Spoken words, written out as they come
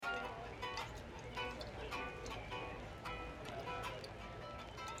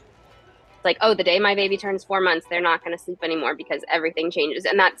like, oh, the day my baby turns 4 months, they're not going to sleep anymore because everything changes.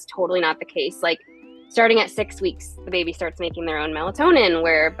 And that's totally not the case. Like, starting at 6 weeks, the baby starts making their own melatonin,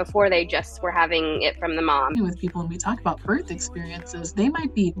 where before they just were having it from the mom. With people, when we talk about birth experiences, they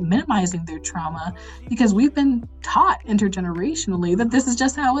might be minimizing their trauma because we've been taught intergenerationally that this is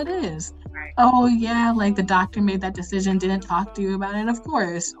just how it is. Right. Oh yeah, like the doctor made that decision, didn't talk to you about it, of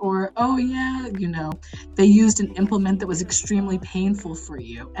course. Or oh yeah, they used an implement that was extremely painful for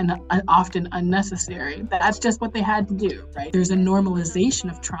you and often unnecessary. That's just what they had to do, right? There's a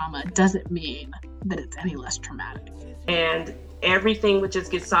normalization of trauma doesn't mean that it's any less traumatic. And everything would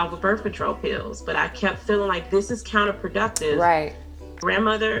just get solved with birth control pills. But I kept feeling like this is counterproductive. Right.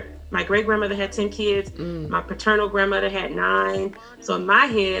 My great grandmother had 10 kids. My paternal grandmother had 9. So in my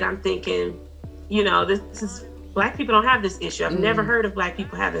head, I'm thinking, this is, Black people don't have this issue. I've never heard of Black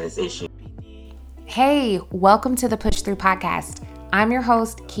people having this issue. Hey, welcome to the Push Through Podcast. I'm your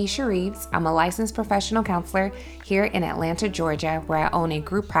host, Keisha Reeves. I'm a licensed professional counselor here in Atlanta, Georgia, where I own a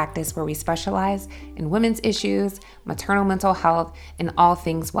group practice where we specialize in women's issues, maternal mental health, and all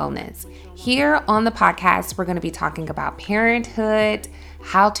things wellness. Here on the podcast, we're going to be talking about parenthood,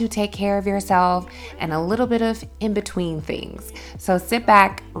 how to take care of yourself, and a little bit of in-between things. So sit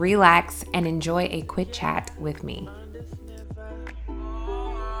back, relax, and enjoy a quick chat with me.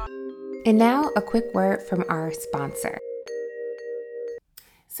 And now a quick word from our sponsor.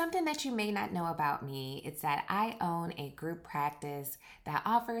 Something that you may not know about me is that I own a group practice that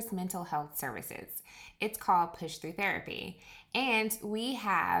offers mental health services. It's called Push Through Therapy, and we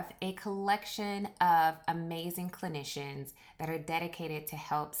have a collection of amazing clinicians that are dedicated to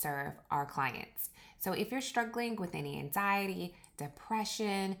help serve our clients. So if you're struggling with any anxiety,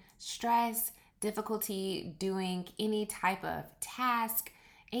 depression, stress, difficulty doing any type of task,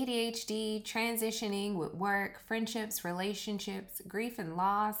 ADHD, transitioning with work, friendships, relationships, grief and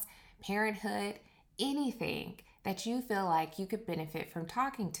loss, parenthood, anything that you feel like you could benefit from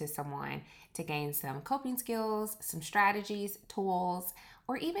talking to someone to gain some coping skills, some strategies, tools,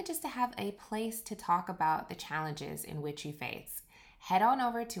 or even just to have a place to talk about the challenges in which you face. Head on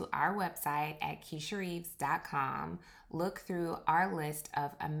over to our website at KeishaReeves.com, look through our list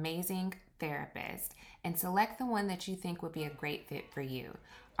of amazing therapists, and select the one that you think would be a great fit for you.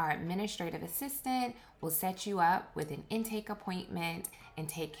 Our administrative assistant will set you up with an intake appointment and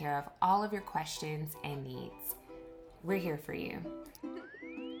take care of all of your questions and needs. We're here for you.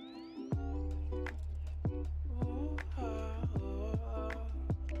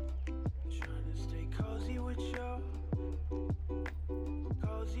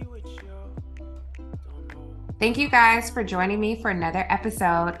 Thank you guys for joining me for another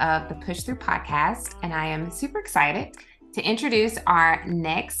episode of the Push Through Podcast. And I am super excited to introduce our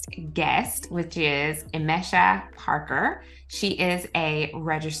next guest, which is Emese Parker. She is a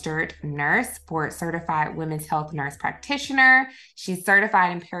registered nurse, board certified women's health nurse practitioner. She's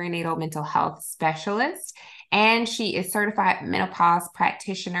certified in perinatal mental health specialist, and she is certified menopause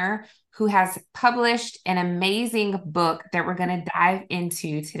practitioner who has published an amazing book that we're going to dive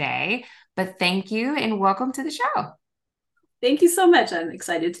into today. But thank you and welcome to the show. Thank you so much. I'm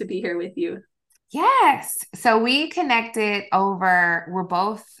excited to be here with you. Yes. So we connected we're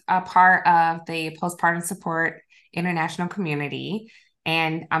both a part of the postpartum support international community.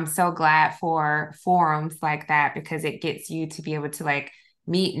 And I'm so glad for forums like that because it gets you to be able to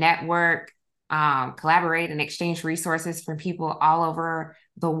meet, network, collaborate, and exchange resources from people all over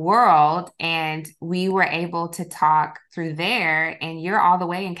the world. And we were able to talk through there, and you're all the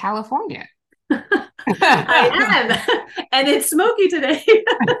way in California. I am, and it's smoky today.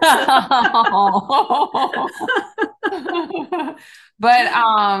 But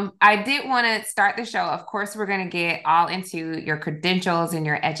I did want to start the show. Of course, we're going to get all into your credentials and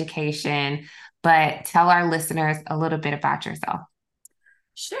your education, but tell our listeners a little bit about yourself.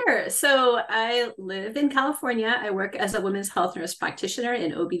 Sure. So I live in California. I work as a women's health nurse practitioner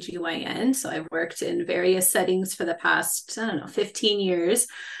in OBGYN. So I've worked in various settings for the past, 15 years.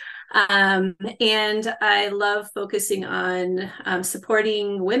 And I love focusing on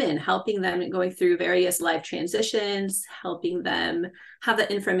supporting women, helping them going through various life transitions, helping them have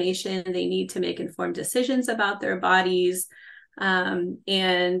the information they need to make informed decisions about their bodies.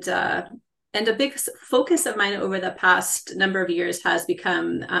 And a big focus of mine over the past number of years has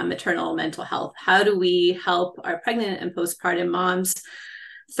become maternal mental health. How do we help our pregnant and postpartum moms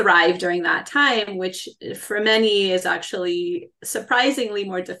thrive during that time, which for many is actually surprisingly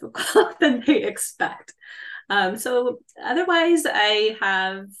more difficult than they expect. So otherwise, I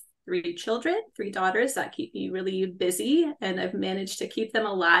have 3 children, 3 daughters that keep me really busy, and I've managed to keep them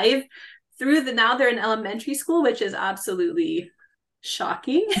alive now they're in elementary school, which is absolutely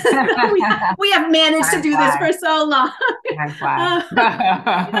shocking. we have managed to do this for so long. Yeah,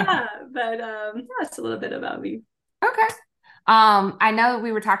 but that's a little bit about me. Okay. I know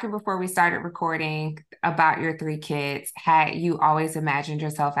we were talking before we started recording about your 3 kids. Had you always imagined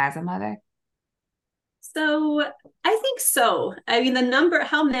yourself as a mother? So I think so. I mean, the number,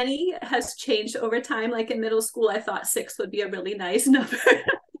 how many has changed over time. Like in middle school, I thought 6 would be a really nice number.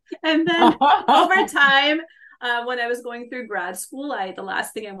 And then over time, when I was going through grad school, the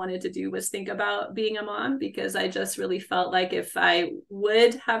last thing I wanted to do was think about being a mom, because I just really felt like if I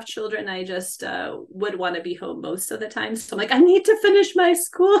would have children, I just would want to be home most of the time. So I'm like, I need to finish my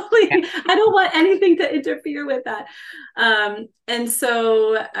schooling. I don't want anything to interfere with that. And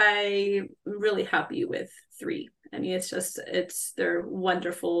so I'm really happy with 3. I mean, they're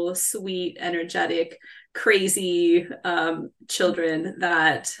wonderful, sweet, energetic, crazy children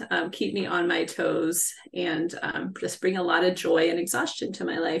that keep me on my toes and just bring a lot of joy and exhaustion to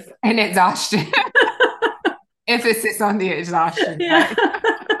my life. And exhaustion. Emphasis on the exhaustion. Yeah.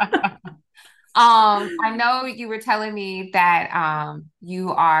 I know you were telling me that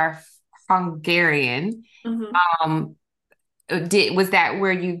you are Hungarian. Mm-hmm. Was that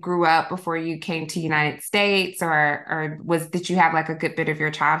where you grew up before you came to United States, or did you have like a good bit of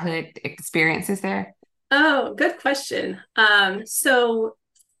your childhood experiences there? Oh, good question. So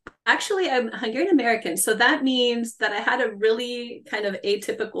actually, I'm Hungarian American. So that means that I had a really kind of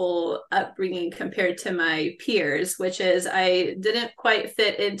atypical upbringing compared to my peers, which is I didn't quite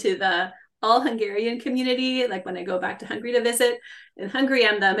fit into the all Hungarian community. Like when I go back to Hungary to visit, in Hungary,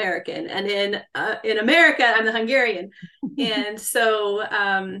 I'm the American. And in America, I'm the Hungarian. And so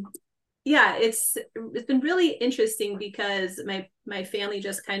yeah, it's been really interesting because my family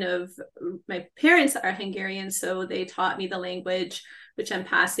just kind of, my parents are Hungarian, so they taught me the language, which I'm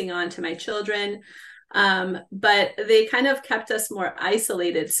passing on to my children. But they kind of kept us more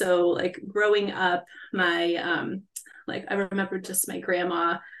isolated. So like growing up, my like I remember just my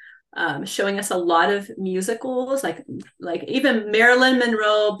grandma showing us a lot of musicals, like even Marilyn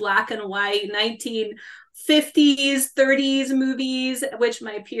Monroe, black and white, 1950s, 30s movies, which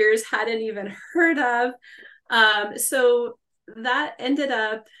my peers hadn't even heard of. So that ended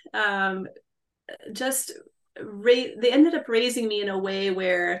up they ended up raising me in a way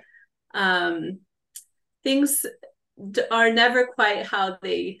where things are never quite how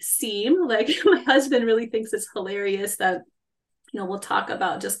they seem. Like my husband really thinks it's hilarious that we'll talk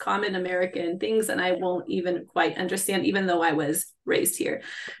about just common American things and I won't even quite understand, even though I was raised here.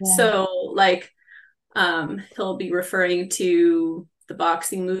 Yeah. So like, he'll be referring to the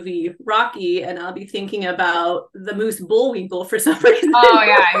boxing movie Rocky, and I'll be thinking about the Moose Bullwinkle for some reason. Oh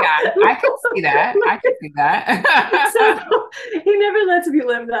yeah. I can see that. So he never lets me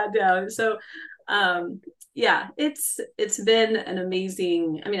live that down. So, yeah, it's been an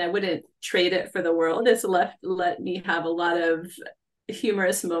amazing, I mean, I wouldn't trade it for the world. It's let me have a lot of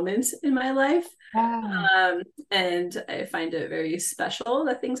humorous moments in my life. Wow. And I find it very special,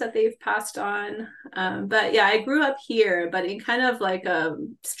 the things that they've passed on. But yeah, I grew up here, but in kind of like a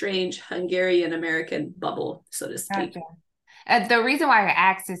strange Hungarian American bubble, so to speak. Gotcha. The reason why I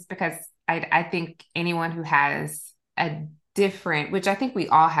asked is because I think anyone who has a different, which I think we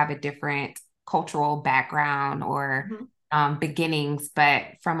all have a different cultural background or beginnings, but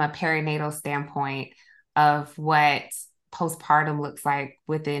from a perinatal standpoint of what postpartum looks like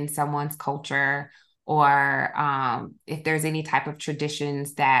within someone's culture, or if there's any type of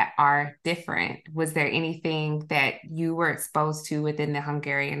traditions that are different. Was there anything that you were exposed to within the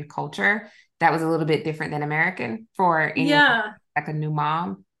Hungarian culture that was a little bit different than American for anyone, like a new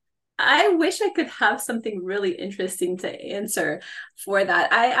mom? I wish I could have something really interesting to answer for that.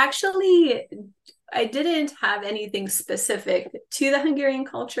 I didn't have anything specific to the Hungarian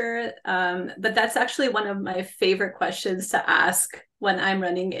culture, but that's actually one of my favorite questions to ask when I'm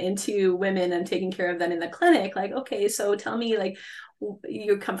running into women and taking care of them in the clinic. Like, okay, so tell me, like,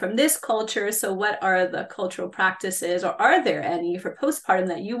 you come from this culture, so what are the cultural practices, or are there any for postpartum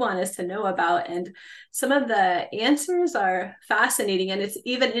that you want us to know about? And some of the answers are fascinating, and it's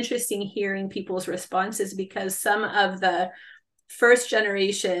even interesting hearing people's responses, because some of the first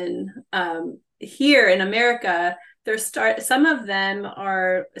generation here in America, some of them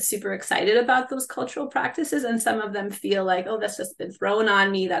are super excited about those cultural practices, and some of them feel like, oh, that's just been thrown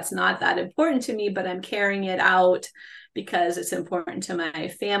on me, that's not that important to me, but I'm carrying it out because it's important to my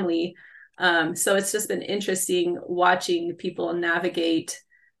family. So it's just been interesting watching people navigate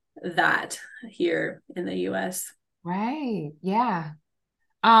that here in the US. Right. Yeah.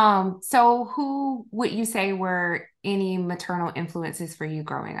 So who would you say were any maternal influences for you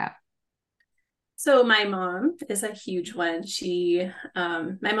growing up? So my mom is a huge one.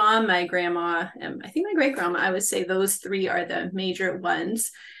 My mom, my grandma, and I think my great grandma, I would say those three are the major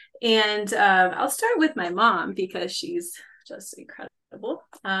ones. And I'll start with my mom because she's just incredible.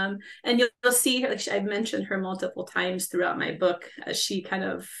 And you'll see her, like I've mentioned her multiple times throughout my book, as she kind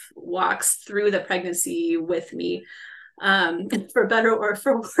of walks through the pregnancy with me, for better or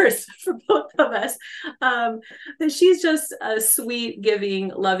for worse for both of us. And she's just a sweet,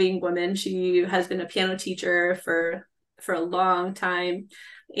 giving, loving woman. She has been a piano teacher for a long time.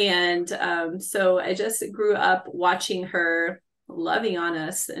 And so I just grew up watching her loving on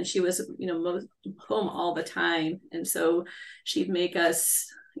us, and she was, home all the time. And so she'd make us,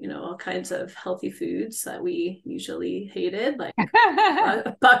 all kinds of healthy foods that we usually hated, like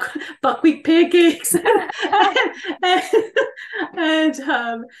buckwheat pancakes and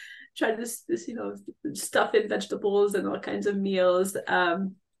try to, stuff in vegetables and all kinds of meals.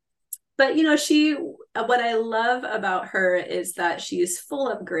 But what I love about her is that she's full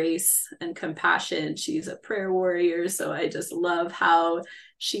of grace and compassion. She's a prayer warrior. So I just love how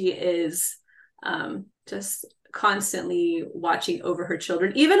she is just constantly watching over her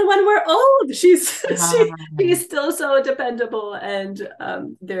children. Even when we're old, she's still so dependable, and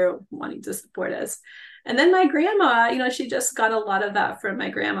they're wanting to support us. And then my grandma, she just got a lot of that from my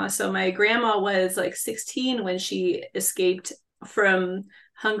grandma. So my grandma was like 16 when she escaped from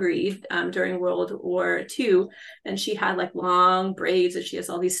Hungary during World War II. And she had like long braids, and she has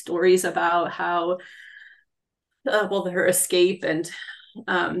all these stories about how, her escape, and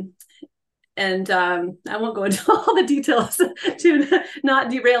I won't go into all the details to not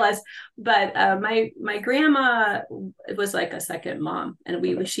derail us, but my grandma was like a second mom,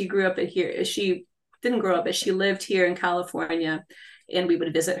 and she grew up here. She didn't grow up, but she lived here in California, and we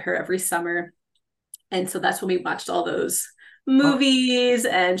would visit her every summer. And so that's when we watched all those movies,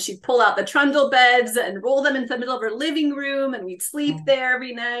 and she'd pull out the trundle beds and roll them into the middle of her living room, and we'd sleep there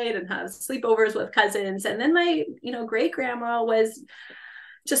every night and have sleepovers with cousins. And then my great grandma was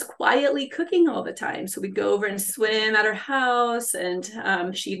just quietly cooking all the time. So we'd go over and swim at her house,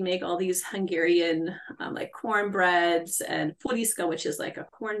 and she'd make all these Hungarian like cornbreads and puriska, which is like a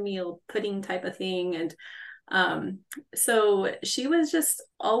cornmeal pudding type of thing. And so she was just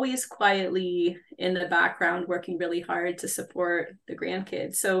always quietly in the background, working really hard to support the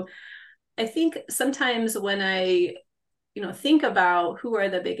grandkids. So I think sometimes when I, think about who are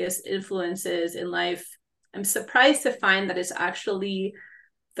the biggest influences in life, I'm surprised to find that it's actually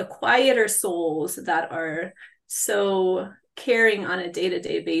the quieter souls that are so caring on a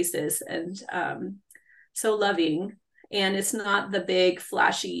day-to-day basis, and so loving. And it's not the big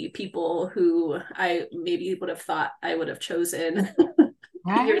flashy people who I maybe would have thought I would have chosen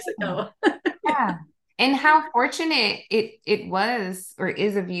years ago. Yeah. And how fortunate it was or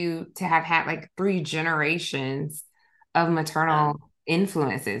is of you to have had like 3 generations of maternal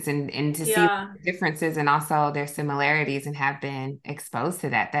influences, and to see the differences and also their similarities, and have been exposed to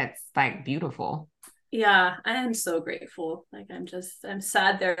that. That's like beautiful. Yeah, I am so grateful. Like I'm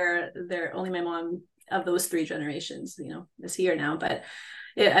sad they're only my mom of those 3 generations, is here now, but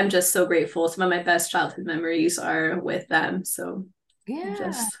I'm just so grateful. Some of my best childhood memories are with them. So I'm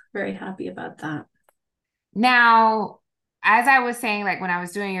just very happy about that. Now, as I was saying, like when I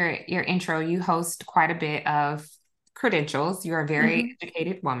was doing your intro, you host quite a bit of credentials. You're a very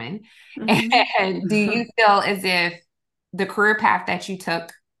educated woman. And do you feel as if the career path that you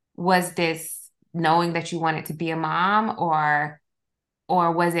took was this knowing that you wanted to be a mom, or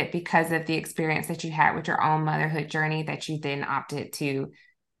was it because of the experience that you had with your own motherhood journey that you then opted to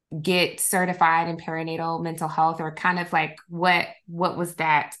get certified in perinatal mental health? Or kind of like what was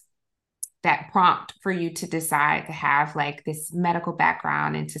that prompt for you to decide to have like this medical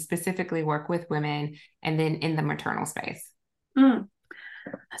background and to specifically work with women and then in the maternal space?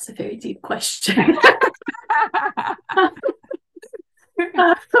 That's a very deep question.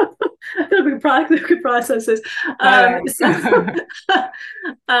 Good processes.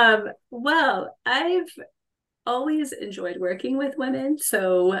 Well, I've always enjoyed working with women.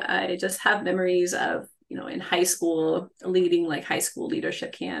 So I just have memories of, in high school, leading like high school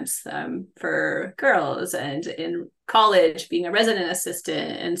leadership camps for girls, and in college being a resident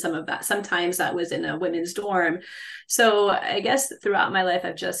assistant, and some of that, sometimes that was in a women's dorm. So I guess throughout my life,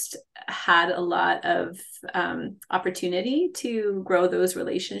 I've just had a lot of opportunity to grow those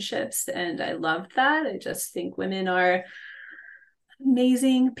relationships. And I love that. I just think women are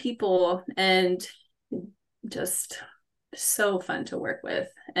amazing people and just so fun to work with,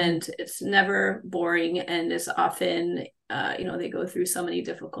 and it's never boring, and it's often they go through so many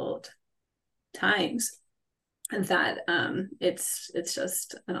difficult times. that it's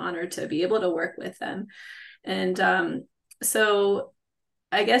just an honor to be able to work with them. And so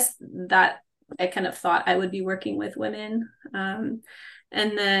I guess that I kind of thought I would be working with women. And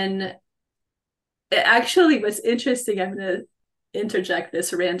then it actually was interesting. I'm going to interject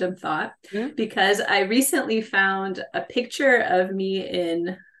this random thought because I recently found a picture of me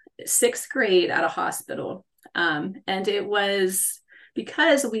in 6th grade at a hospital. And it was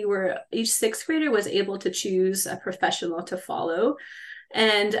because each 6th grader was able to choose a professional to follow.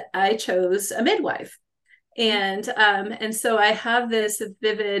 And I chose a midwife. And so I have this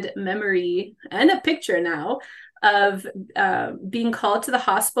vivid memory and a picture now of being called to the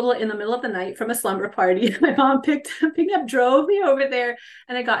hospital in the middle of the night from a slumber party. My mom picked up, drove me over there,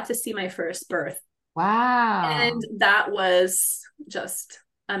 and I got to see my first birth. Wow. And that was just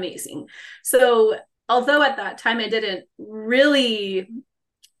amazing. So although at that time I didn't really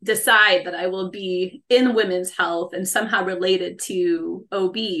decide that I will be in women's health and somehow related to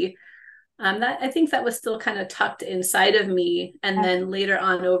OB, that I think that was still kind of tucked inside of me. And then later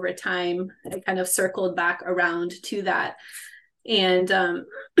on over time, I kind of circled back around to that. And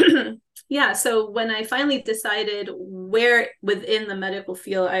yeah, so when I finally decided where within the medical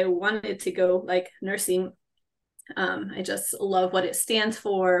field I wanted to go, like nursing, I just love what it stands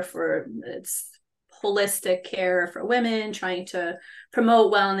for its holistic care for women, trying to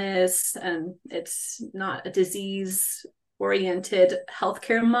promote wellness, and it's not a disease-oriented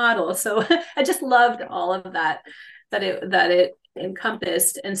healthcare model. So I just loved all of that it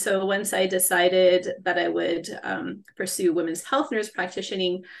encompassed. And so once I decided that I would pursue women's health nurse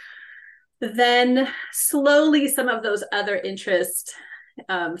practicing, then slowly some of those other interests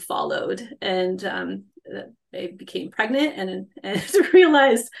followed, and I became pregnant and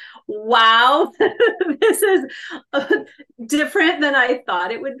realized, wow, this is different than I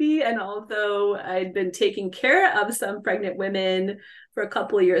thought it would be. And although I'd been taking care of some pregnant women for a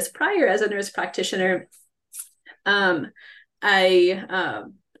couple of years prior as a nurse practitioner, I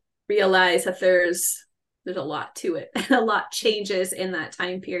realized that there's a lot to it, and a lot changes in that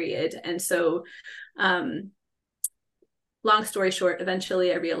time period. And so long story short,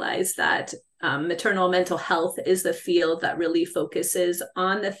 eventually I realized that maternal mental health is the field that really focuses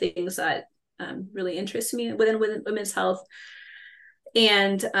on the things that really interest me within women's health.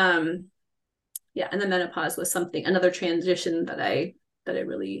 And and the menopause was another transition that I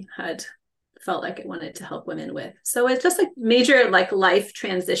really had felt like I wanted to help women with. So it's just like major life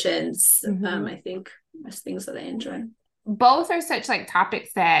transitions. I think as things that I enjoy. Both are such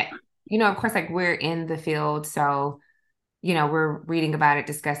topics that, of course, we're in the field, so we're reading about it,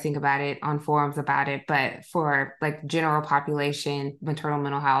 discussing about it on forums about it, but for general population, maternal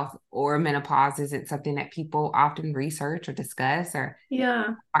mental health or menopause isn't something that people often research or discuss or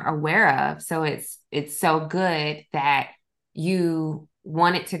are aware of. So it's so good that you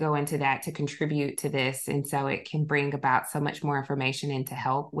wanted to go into that to contribute to this. And so it can bring about so much more information and to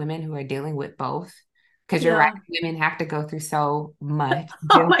help women who are dealing with both. Because you're right, women have to go through so much.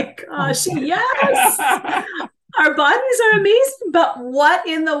 Oh my gosh, yes. Our bodies are amazing, but what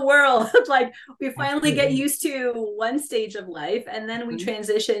in the world? We finally get used to one stage of life, and then we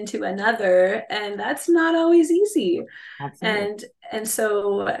transition to another, and that's not always easy. Absolutely. And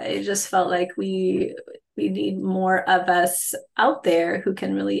so I just felt like we need more of us out there who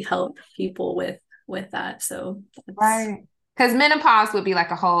can really help people with that. So right, because menopause would be a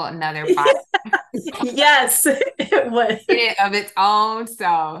whole another body. Yes, it would. Of its own.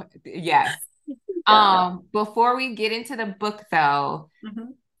 So yes. Before we get into the book though,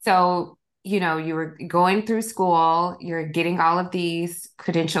 so you were going through school, you're getting all of these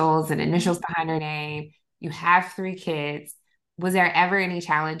credentials and initials behind your name, you have 3 kids. Was there ever any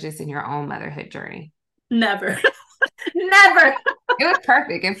challenges in your own motherhood journey? Never. Never. It was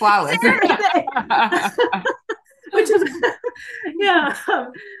perfect and flawless. Which is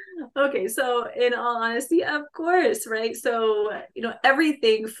okay, so in all honesty, of course, right? So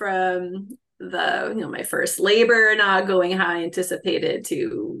everything from my first labor not going how I anticipated,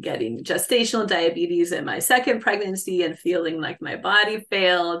 to getting gestational diabetes in my second pregnancy and feeling like my body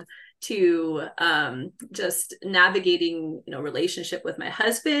failed, to just navigating relationship with my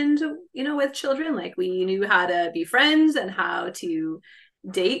husband, with children. We knew how to be friends and how to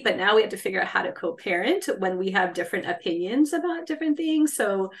date, but now we have to figure out how to co-parent when we have different opinions about different things.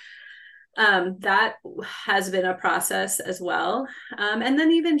 So that has been a process as well. And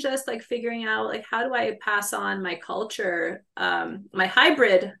then even just figuring out how do I pass on my culture, my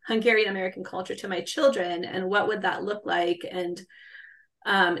hybrid Hungarian American culture, to my children, and what would that look like, and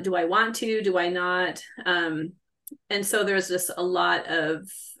do I want to, do I not? And so there's just a lot of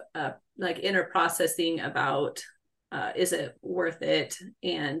like inner processing about, is it worth it?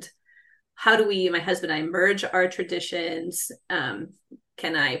 And how do we, my husband and I, merge our traditions?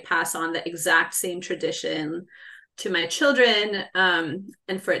 Can I pass on the exact same tradition to my children,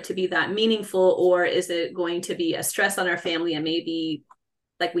 and for it to be that meaningful, or is it going to be a stress on our family and maybe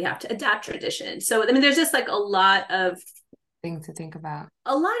like we have to adapt tradition? So, I mean, there's just like a lot of things to think about.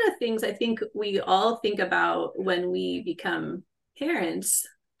 A lot of things I think we all think about when we become parents,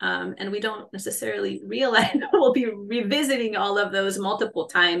 and we don't necessarily realize we'll be revisiting all of those multiple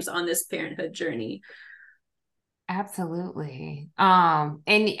times on this parenthood journey. Absolutely.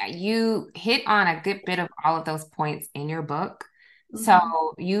 And you hit on a good bit of all of those points in your book. Mm-hmm.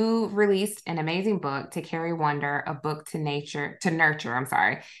 So you released an amazing book, To Carry Wonder, a book to nurture,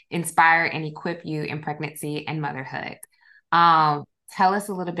 inspire and equip you in pregnancy and motherhood. Tell us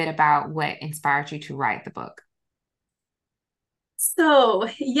a little bit about what inspired you to write the book. So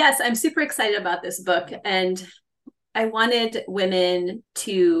yes, I'm super excited about this book, and I wanted women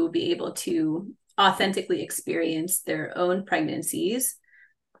to be able to authentically experience their own pregnancies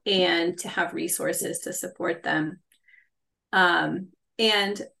and to have resources to support them.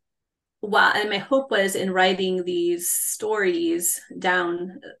 And my hope was in writing these stories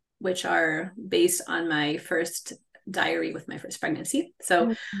down, which are based on my first diary with my first pregnancy.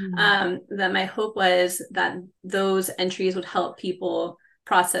 So that my hope was that those entries would help people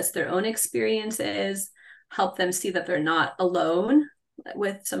process their own experiences, help them see that they're not alone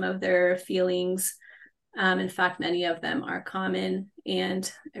with some of their feelings. In fact, many of them are common.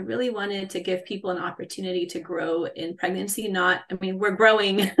 And I really wanted to give people an opportunity to grow in pregnancy. We're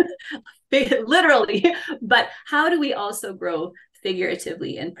growing literally, but how do we also grow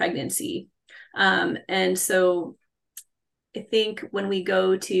figuratively in pregnancy? And so I think when we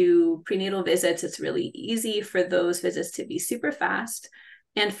go to prenatal visits, it's really easy for those visits to be super fast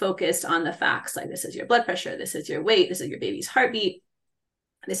and focused on the facts. Like, this is your blood pressure, this is your weight, this is your baby's heartbeat,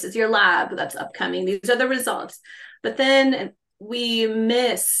 this is your lab that's upcoming, these are the results. But then we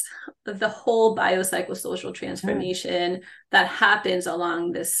miss the whole biopsychosocial transformation that happens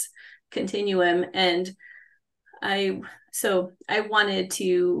along this continuum. And I wanted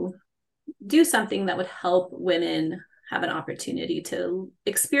to do something that would help women have an opportunity to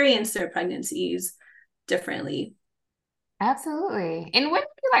experience their pregnancies differently. Absolutely. And wouldn't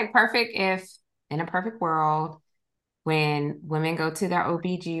it be like perfect if in a perfect world, when women go to their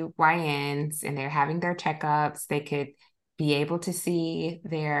OBGYNs and they're having their checkups, they could be able to see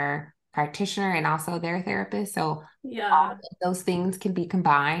their practitioner and also their therapist. So all of those things can be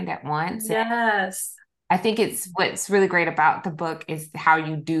combined at once. Yes. I think what's really great about the book is how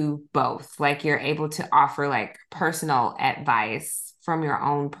you do both. Like, you're able to offer like personal advice from your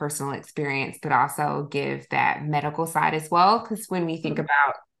own personal experience, but also give that medical side as well. Because when we think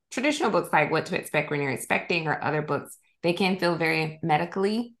about traditional books, like What to Expect When You're Expecting or other books, they can feel very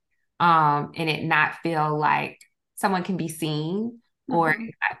medically, and it not feel like someone can be seen or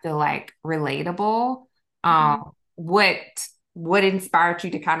not feel like relatable. What inspired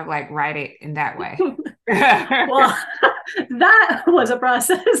you to kind of like write it in that way? Well, that was a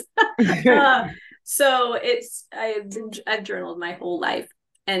process. So I've journaled my whole life.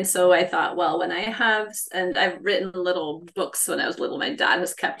 And so I thought, well, I've written little books when I was little. My dad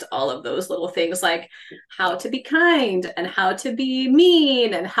has kept all of those little things, like how to be kind and how to be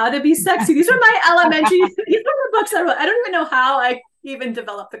mean and how to be sexy. These are my elementary, these are the books I wrote. I don't even know how I even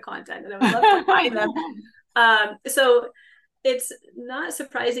developed the content, and I would love to find them. So it's not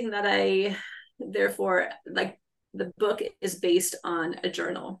surprising that therefore, like, the book is based on a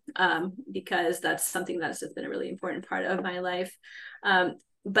journal, because that's something that's just been a really important part of my life.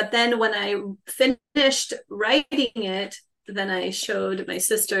 But then when I finished writing it, then I showed my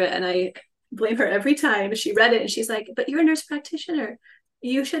sister, and I blame her every time. She read it and she's like, but you're a nurse practitioner.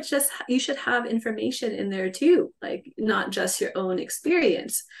 You should have information in there too, like not just your own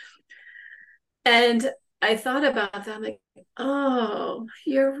experience. And I thought about that. I'm like, oh,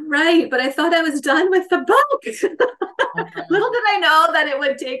 you're right. But I thought I was done with the book. Little did I know that it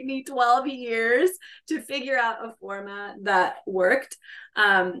would take me 12 years to figure out a format that worked.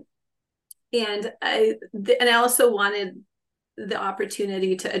 And I also wanted the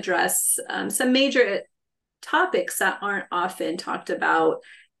opportunity to address some major topics that aren't often talked about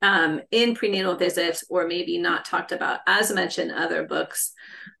in prenatal visits, or maybe not talked about as much in other books.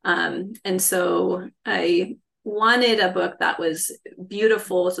 And so I wanted a book that was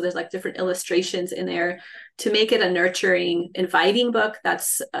beautiful. So there's like different illustrations in there to make it a nurturing, inviting book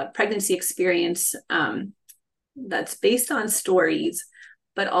that's a pregnancy experience that's based on stories,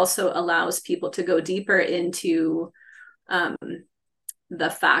 but also allows people to go deeper into the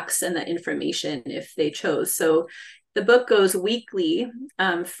facts and the information if they chose. So the book goes weekly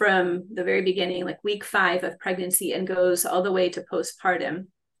from the very beginning, like week 5 of pregnancy, and goes all the way to postpartum,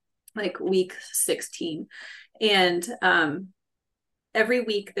 like week 16. And every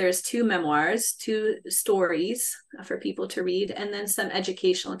week there's 2 memoirs, 2 stories for people to read, and then some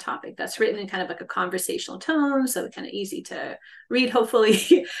educational topic that's written in kind of like a conversational tone, so kind of easy to read,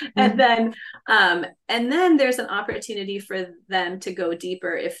 hopefully. And then there's an opportunity for them to go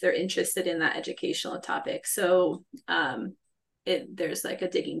deeper if they're interested in that educational topic. So there's like a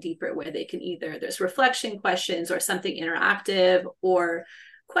digging deeper where they can there's reflection questions or something interactive, or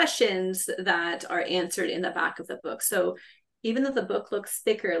questions that are answered in the back of the book. So even though the book looks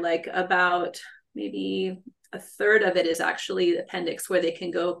thicker, like about maybe a third of it is actually the appendix, where they can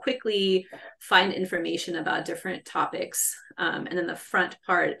go quickly find information about different topics. And then the front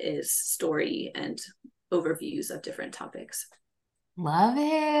part is story and overviews of different topics. Love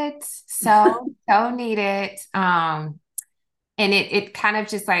it. So needed. And it kind of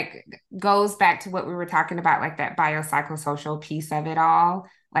just like goes back to what we were talking about, like that biopsychosocial piece of it all,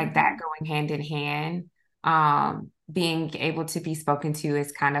 like that going hand in hand. Being able to be spoken to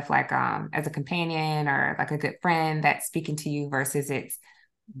is kind of like as a companion or like a good friend that's speaking to you, versus it's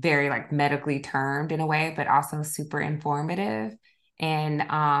very like medically termed in a way, but also super informative, and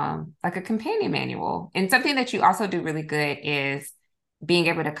like a companion manual. And something that you also do really good is being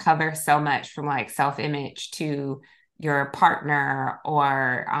able to cover so much, from like self-image to your partner,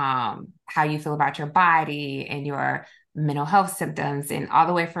 or how you feel about your body and your mental health symptoms, and all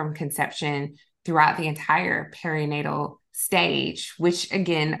the way from conception throughout the entire perinatal stage, which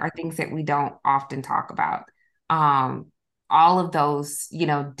again are things that we don't often talk about. All of those,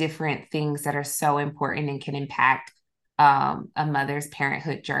 different things that are so important and can impact a mother's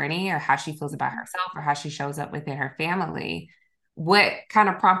parenthood journey, or how she feels about herself, or how she shows up within her family. What kind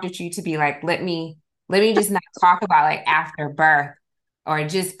of prompted you to be like, let me just not talk about like after birth or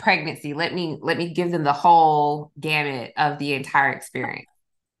just pregnancy. Let me give them the whole gamut of the entire experience.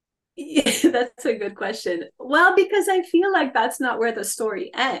 Yeah, that's a good question. Well, because I feel like that's not where the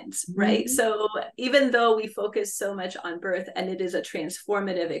story ends, right? So even though we focus so much on birth, and it is a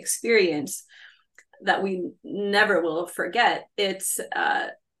transformative experience that we never will forget, it's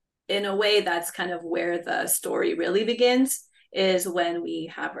in a way that's kind of where the story really begins, is when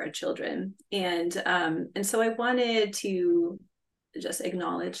we have our children. And so I wanted to just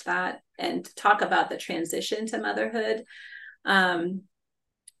acknowledge that and talk about the transition to motherhood.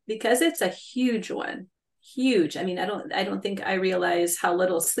 Because it's a huge one. Huge. I mean, I don't think I realized how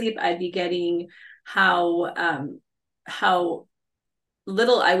little sleep I'd be getting, how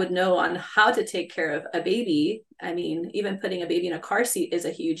little I would know on how to take care of a baby. I mean, even putting a baby in a car seat is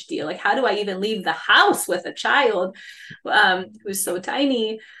a huge deal. Like, how do I even leave the house with a child who's so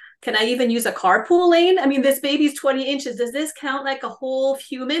tiny? Can I even use a carpool lane? I mean, this baby's 20 inches. Does this count like a whole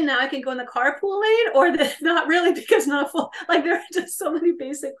human? Now I can go in the carpool lane, or not really, because not full. Like, there are just so many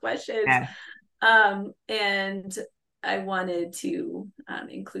basic questions. Yeah. And I wanted to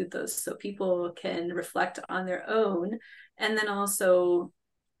include those so people can reflect on their own, and then also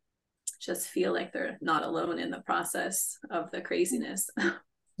just feel like they're not alone in the process of the craziness.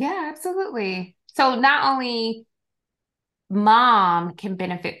 Yeah, absolutely. So not only mom can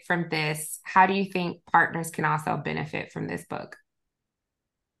benefit from this, how do you think partners can also benefit from this book?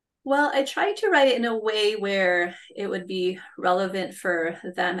 Well, I tried to write it in a way where it would be relevant for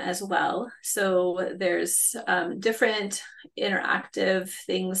them as well. So there's different interactive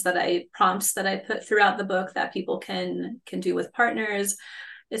prompts that I put throughout the book that people can do with partners.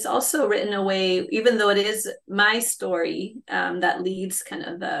 It's also written in a way, even though it is my story that leads kind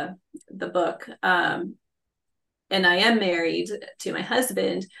of the book, and I am married to my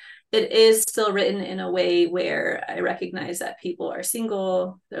husband, it is still written in a way where I recognize that people are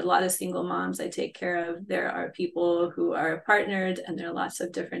single. There are a lot of single moms I take care of. There are people who are partnered, and there are lots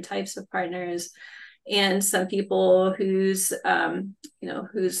of different types of partners. And some people whose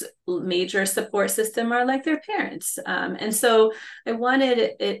major support system are like their parents. And so I wanted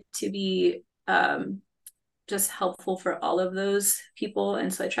it to be just helpful for all of those people.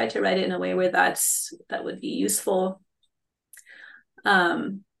 And so I tried to write it in a way where that would be useful.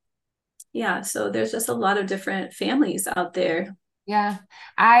 Yeah, so there's just a lot of different families out there. Yeah,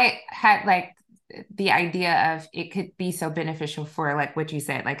 I had like the idea of it could be so beneficial for like what you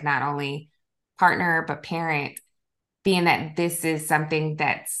said, like not only partner, but parent, being that this is something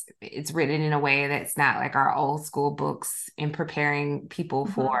it's written in a way that's not like our old school books in preparing people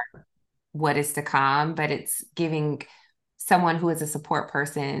for what is to come, but it's giving someone who is a support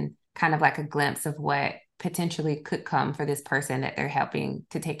person kind of like a glimpse of what potentially could come for this person that they're helping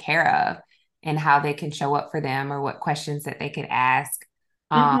to take care of, and how they can show up for them, or what questions that they could ask,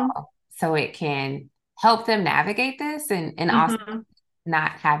 so it can help them navigate this, and also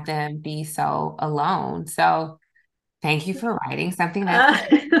not have them be so alone. So thank you for writing something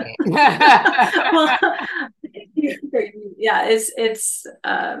that well, yeah, it's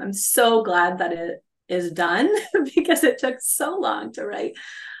I'm so glad that it is done because it took so long to write.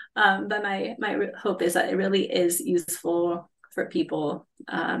 But my hope is that it really is useful for people.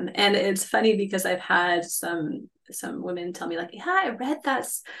 And it's funny because I've had some women tell me like, yeah, I read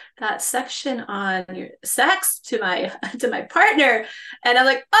that section on your sex to my partner, and I'm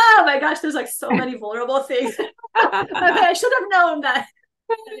like, oh my gosh, there's like so many vulnerable things. Okay, I should have known that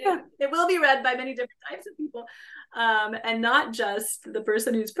it will be read by many different types of people, and not just the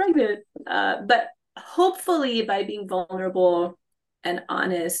person who's pregnant. But hopefully, by being vulnerable and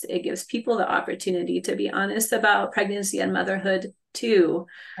honest, it gives people the opportunity to be honest about pregnancy and motherhood too.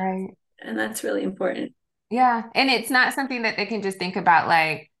 Right. And that's really important. Yeah. And it's not something that they can just think about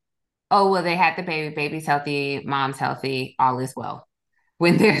like, oh, well, they had the baby's healthy, mom's healthy, all is well.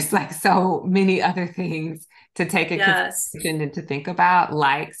 When there's like so many other things to take into consideration and to think about,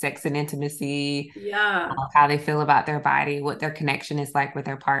 like sex and intimacy, how they feel about their body, what their connection is like with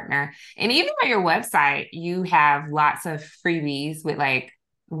their partner. And even on your website, you have lots of freebies with like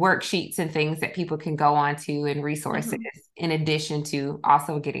worksheets and things that people can go on to, and resources in addition to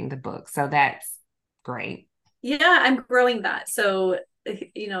also getting the book. So that's great. Yeah, I'm growing that. So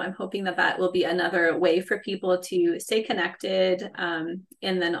I'm hoping that will be another way for people to stay connected, and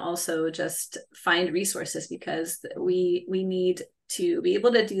then also just find resources, because we need to be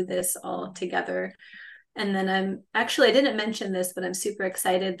able to do this all together. And then I didn't mention this, but I'm super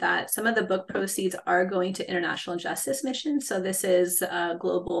excited that some of the book proceeds are going to International Justice Mission. So this is a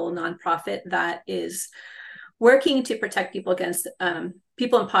global nonprofit that is working to protect people against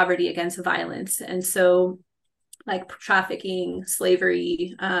people in poverty against violence. And so like trafficking,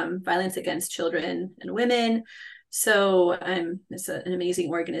 slavery, violence against children and women. So it's an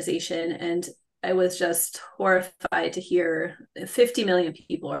amazing organization. And I was just horrified to hear 50 million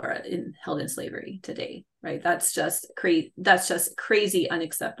people are held in slavery today, right? That's just crazy,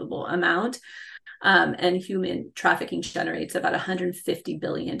 unacceptable amount. And human trafficking generates about $150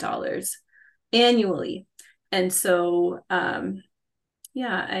 billion annually. And so,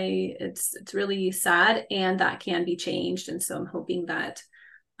 it's really sad, and that can be changed. And so I'm hoping that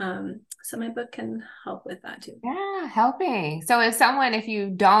so my book can help with that too. Yeah, helping. So if you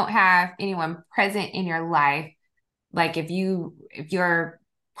don't have anyone present in your life, like if your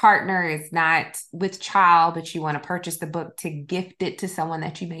partner is not with child, but you want to purchase the book to gift it to someone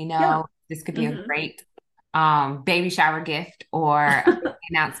that you may know, this could be a great baby shower gift or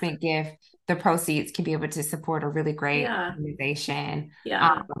announcement gift. The proceeds can be able to support a really great organization.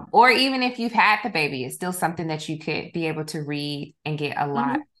 Or even if you've had the baby, it's still something that you could be able to read and get a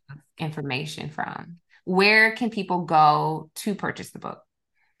lot of information from. Where can people go to purchase the book?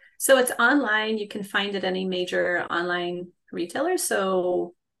 So it's online. You can find it any major online retailer.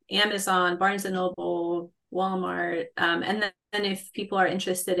 So Amazon, Barnes and Noble, Walmart. And then if people are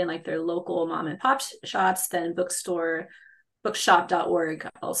interested in like their local mom and pop shops, then bookshop.org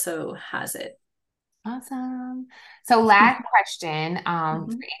also has it. Awesome. So last question, for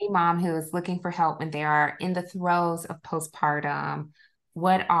any mom who is looking for help when they are in the throes of postpartum,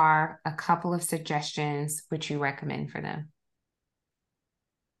 what are a couple of suggestions which you recommend for them?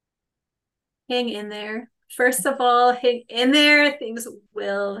 Hang in there. First of all, hang in there. Things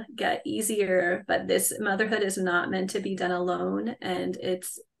will get easier, but this motherhood is not meant to be done alone. And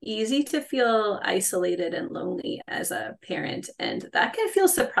it's easy to feel isolated and lonely as a parent. And that can feel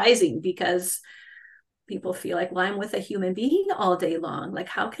surprising because people feel like, well, I'm with a human being all day long. Like,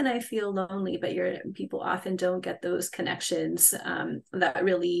 how can I feel lonely? But people often don't get those connections that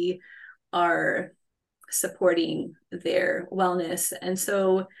really are supporting their wellness. And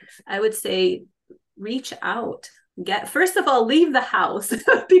so I would say reach out. First of all, leave the house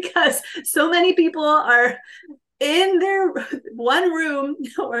because so many people are in their one room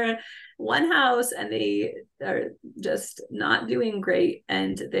or one house and they are just not doing great,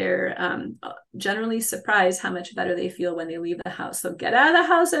 and they're generally surprised how much better they feel when they leave the house. So get out of the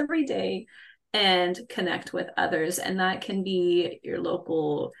house every day and connect with others, and that can be your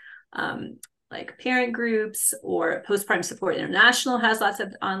local like parent groups, or Postpartum Support International has lots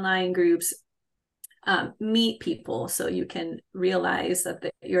of online groups. Meet people so you can realize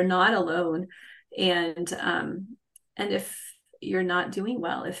that you're not alone, and if you're not doing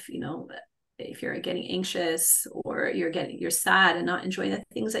well, if you're getting anxious or you're sad and not enjoying the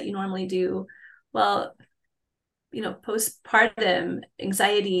things that you normally do, well, postpartum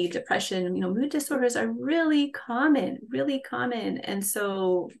anxiety, depression, mood disorders are really common, really common. And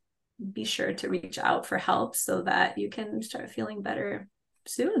so be sure to reach out for help so that you can start feeling better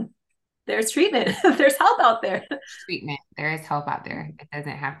soon. There's treatment. There's help out there. Treatment. There is help out there. It doesn't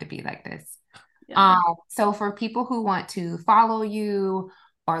have to be like this. Yeah. So for people who want to follow you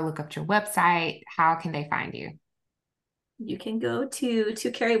or look up your website, how can they find you? You can go to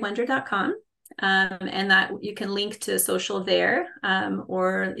carrywonder.com. And that you can link to social there,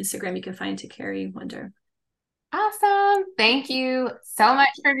 or Instagram you can find To Carry Wonder. Awesome. Thank you so much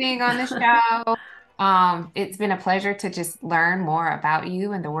for being on the show. It's been a pleasure to just learn more about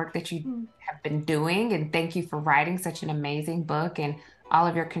you and the work that you have been doing. And thank you for writing such an amazing book and all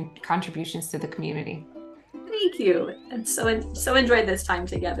of your contributions to the community. Thank you. And so enjoyed this time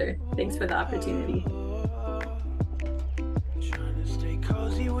together. Thanks for the opportunity. Trying to stay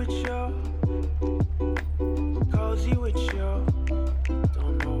cozy with you. Cozy with you.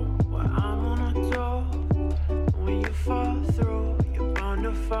 Don't know what I'm gonna do. When you fall through, you're bound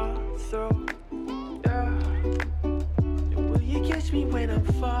to fall through. Yeah. And will you catch me when I'm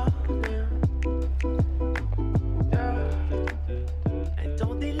falling? Yeah. And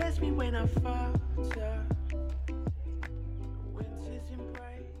don't they let me when I fall? Yeah. Winter's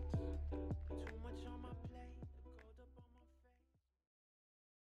embrace. Too much on my plate.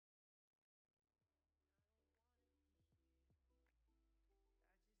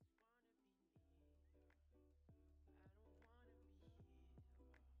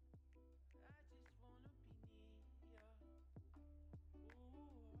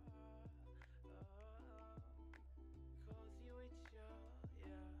 Cold up on my face. Cozy with you,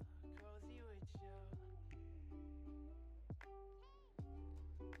 yeah, cozy with you. Got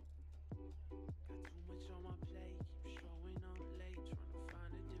too much on my plate, keep showing up late,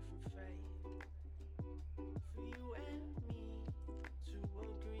 trying to find a different fate.